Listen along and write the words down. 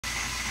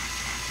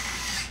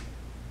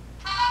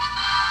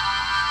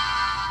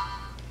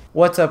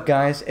What's up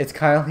guys, it's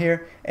Kyle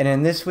here, and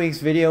in this week's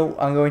video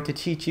I'm going to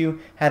teach you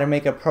how to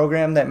make a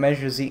program that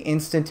measures the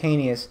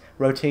instantaneous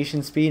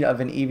rotation speed of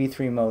an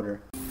EV3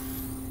 motor.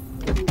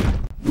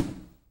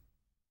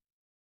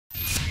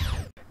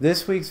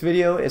 This week's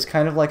video is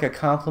kind of like a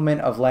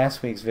complement of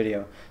last week's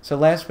video. So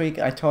last week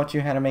I taught you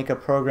how to make a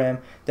program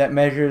that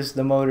measures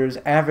the motor's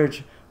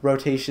average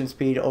rotation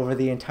speed over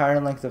the entire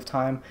length of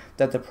time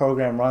that the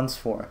program runs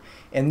for.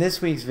 In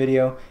this week's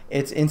video,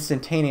 it's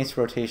instantaneous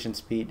rotation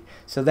speed.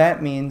 So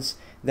that means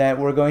that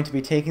we're going to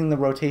be taking the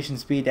rotation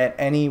speed at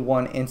any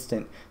one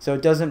instant. So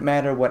it doesn't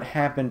matter what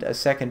happened a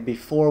second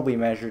before we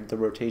measured the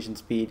rotation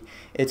speed.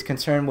 It's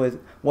concerned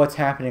with what's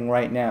happening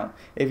right now.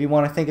 If you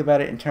want to think about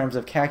it in terms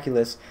of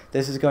calculus,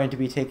 this is going to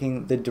be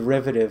taking the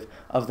derivative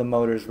of the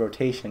motor's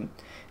rotation.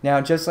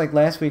 Now, just like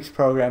last week's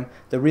program,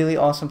 the really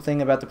awesome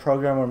thing about the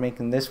program we're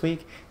making this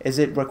week is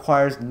it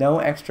requires no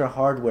extra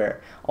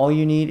hardware. All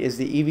you need is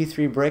the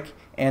EV3 brick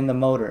and the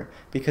motor,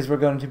 because we're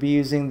going to be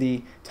using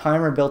the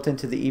timer built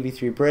into the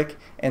EV3 brick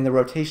and the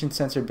rotation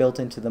sensor built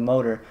into the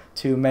motor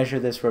to measure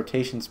this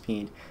rotation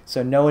speed.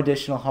 So no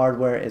additional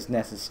hardware is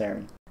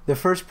necessary. The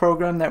first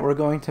program that we're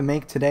going to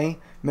make today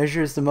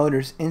measures the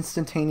motor's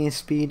instantaneous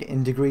speed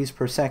in degrees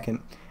per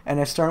second. And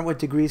I start with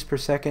degrees per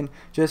second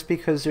just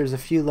because there's a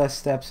few less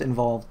steps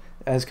involved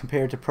as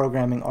compared to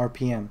programming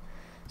RPM.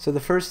 So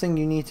the first thing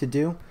you need to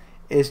do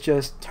is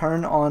just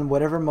turn on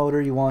whatever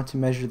motor you want to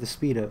measure the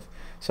speed of.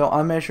 So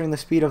I'm measuring the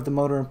speed of the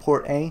motor in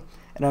port A,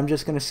 and I'm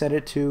just going to set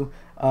it to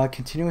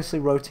continuously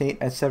rotate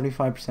at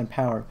 75%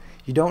 power.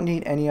 You don't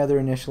need any other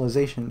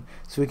initialization,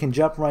 so we can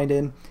jump right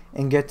in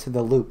and get to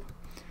the loop.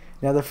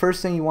 Now the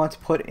first thing you want to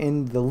put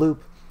in the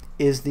loop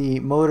is the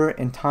motor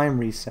and time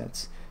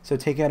resets. So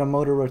take out a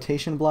motor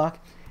rotation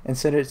block and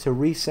set it to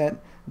reset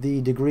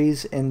the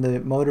degrees in the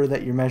motor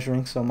that you're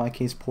measuring, so in my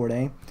case port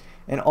A,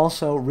 and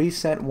also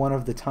reset one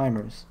of the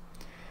timers.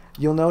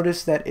 You'll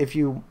notice that if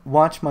you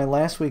watch my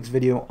last week's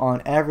video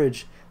on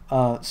average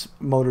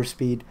motor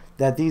speed,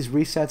 that these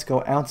resets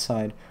go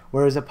outside,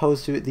 whereas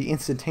opposed to the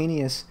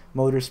instantaneous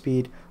motor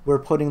speed, we're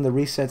putting the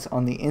resets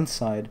on the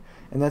inside.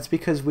 And that's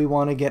because we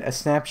want to get a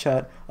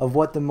snapshot of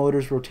what the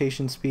motor's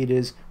rotation speed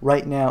is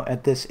right now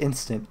at this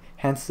instant,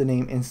 hence the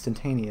name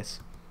instantaneous.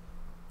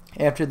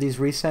 After these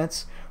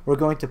resets, we're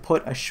going to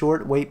put a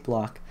short wait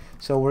block.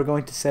 So we're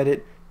going to set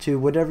it to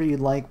whatever you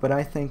like, but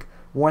I think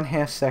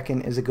 1/2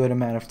 second is a good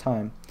amount of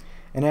time.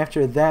 And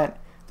after that,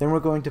 then we're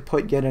going to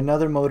put yet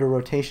another motor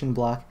rotation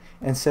block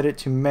and set it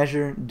to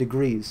measure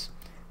degrees.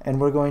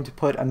 And we're going to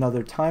put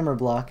another timer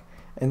block,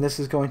 and this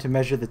is going to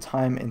measure the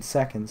time in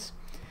seconds.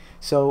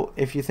 So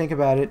if you think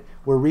about it,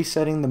 we're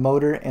resetting the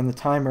motor and the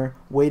timer,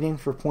 waiting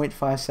for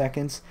 0.5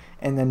 seconds,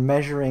 and then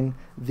measuring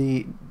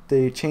the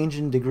change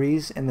in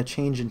degrees and the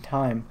change in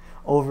time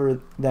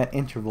over that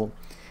interval.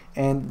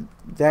 And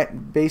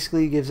that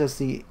basically gives us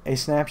a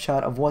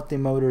snapshot of what the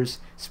motor's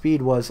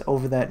speed was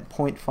over that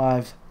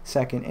 0.5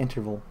 second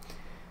interval.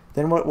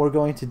 Then what we're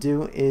going to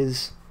do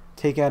is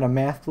take out a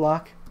math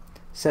block,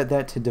 set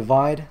that to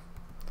divide,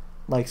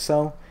 like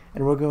so,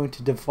 and we're going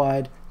to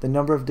divide the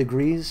number of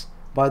degrees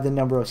by the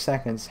number of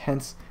seconds,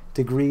 hence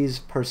degrees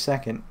per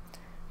second.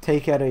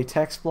 Take out a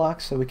text block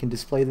so we can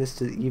display this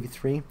to the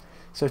EV3.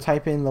 So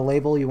type in the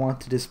label you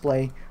want to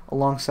display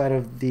alongside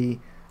of the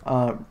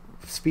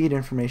speed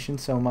information,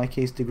 so in my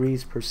case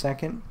degrees per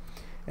second,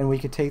 and we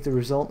can take the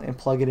result and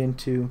plug it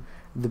into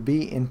the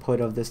B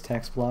input of this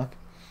text block.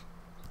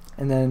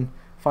 And then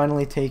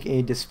finally take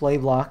a display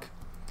block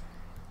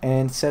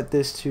and set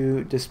this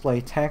to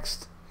display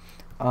text,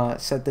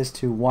 set this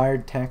to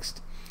wired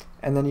text,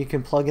 and then you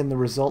can plug in the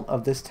result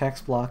of this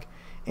text block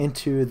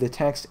into the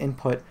text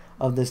input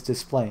of this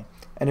display.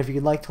 And if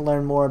you'd like to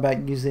learn more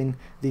about using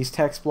these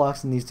text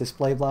blocks and these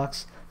display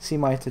blocks, see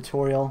my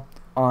tutorial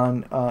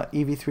on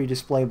EV3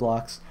 display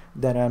blocks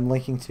that I'm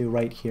linking to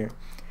right here.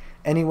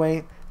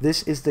 Anyway,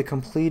 this is the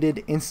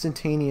completed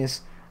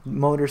instantaneous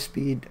motor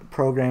speed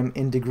program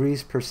in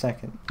degrees per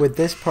second. With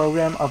this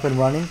program up and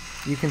running,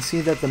 you can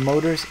see that the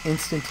motor's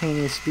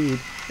instantaneous speed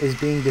is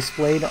being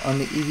displayed on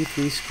the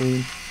EV3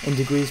 screen in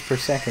degrees per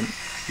second.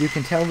 You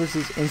can tell this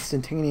is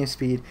instantaneous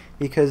speed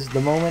because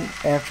the moment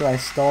after I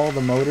stall the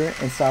motor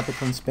and stop it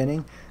from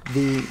spinning,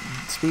 the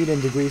speed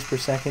in degrees per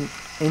second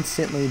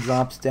instantly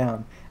drops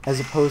down, as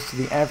opposed to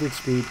the average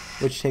speed,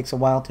 which takes a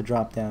while to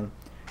drop down.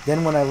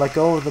 Then when I let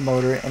go of the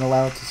motor and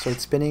allow it to start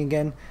spinning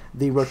again,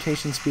 the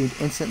rotation speed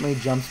instantly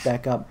jumps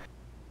back up.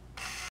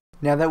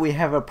 Now that we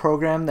have a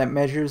program that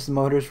measures the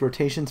motor's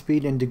rotation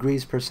speed in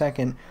degrees per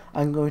second,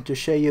 I'm going to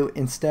show you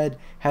instead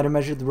how to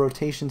measure the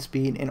rotation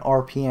speed in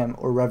RPM,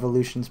 or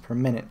revolutions per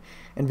minute.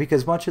 And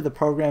because much of the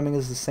programming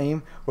is the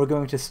same, we're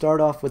going to start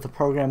off with the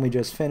program we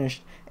just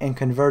finished and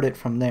convert it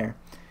from there.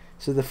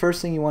 So the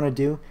first thing you want to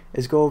do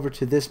is go over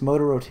to this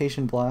motor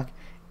rotation block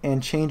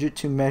and change it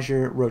to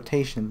measure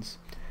rotations.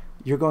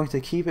 You're going to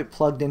keep it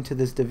plugged into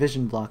this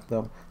division block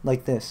though,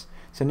 like this.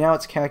 So now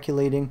it's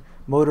calculating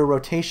motor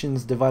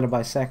rotations divided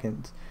by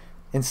seconds.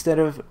 Instead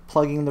of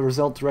plugging the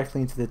result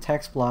directly into the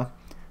text block,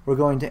 we're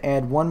going to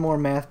add one more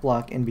math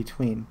block in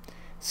between.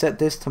 Set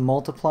this to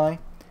multiply,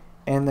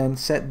 and then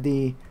set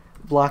the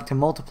block to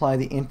multiply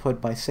the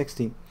input by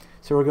 60.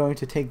 So we're going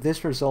to take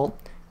this result,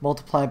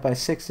 multiply it by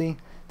 60,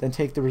 then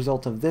take the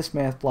result of this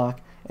math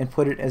block and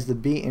put it as the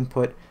B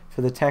input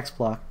for the text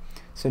block.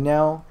 So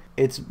now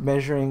it's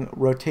measuring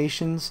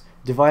rotations,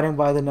 dividing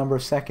by the number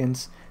of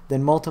seconds,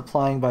 then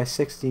multiplying by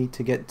 60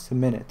 to get to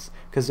minutes,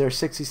 because there are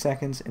 60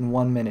 seconds in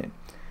 1 minute.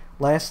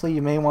 Lastly,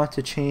 you may want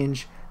to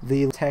change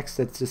the text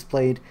that's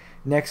displayed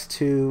next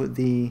to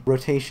the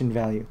rotation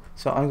value.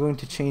 So I'm going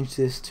to change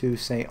this to,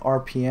 say,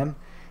 RPM,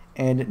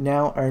 and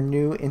now our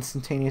new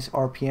instantaneous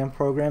RPM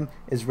program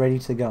is ready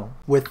to go.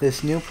 With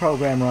this new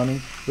program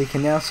running, we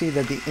can now see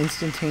that the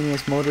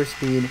instantaneous motor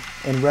speed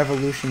in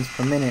revolutions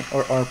per minute,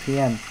 or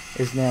RPM,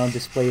 is now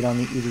displayed on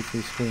the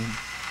EV3 screen.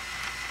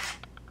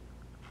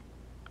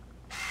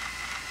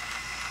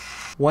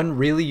 One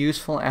really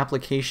useful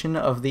application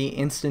of the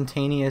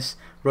instantaneous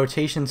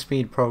rotation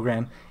speed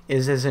program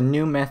is as a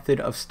new method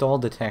of stall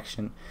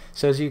detection.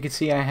 So as you can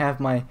see, I have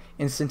my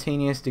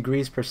instantaneous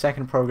degrees per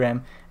second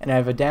program, and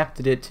I've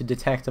adapted it to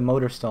detect a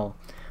motor stall,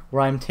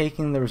 where I'm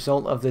taking the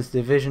result of this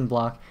division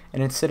block,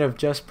 and instead of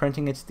just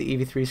printing it to the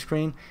EV3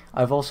 screen,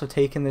 I've also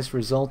taken this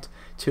result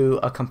to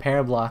a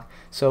compare block.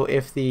 So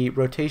if the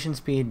rotation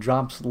speed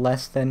drops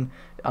less than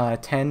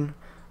 10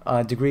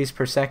 degrees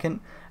per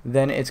second,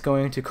 then it's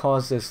going to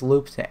cause this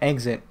loop to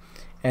exit,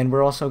 and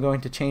we're also going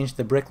to change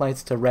the brick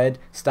lights to red,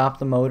 stop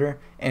the motor,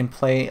 and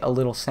play a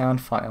little sound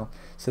file.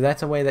 So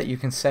that's a way that you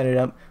can set it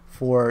up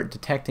for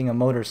detecting a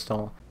motor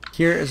stall.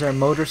 Here is our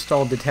motor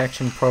stall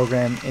detection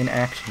program in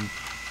action.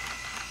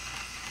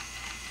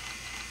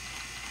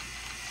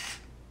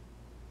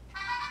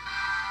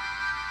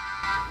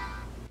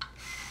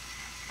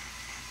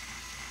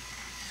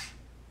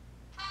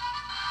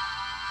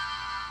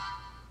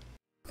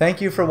 Thank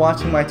you for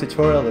watching my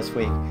tutorial this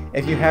week.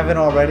 If you haven't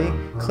already,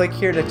 click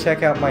here to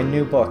check out my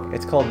new book.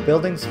 It's called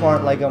Building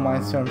Smart LEGO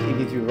Mindstorms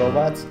EV3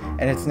 Robots,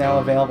 and it's now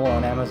available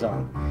on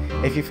Amazon.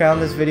 If you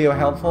found this video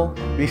helpful,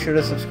 be sure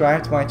to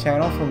subscribe to my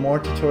channel for more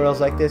tutorials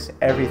like this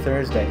every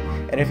Thursday.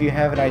 And if you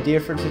have an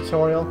idea for a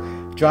tutorial,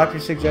 drop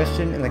your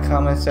suggestion in the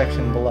comment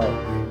section below.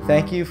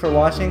 Thank you for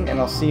watching, and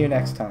I'll see you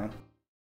next time.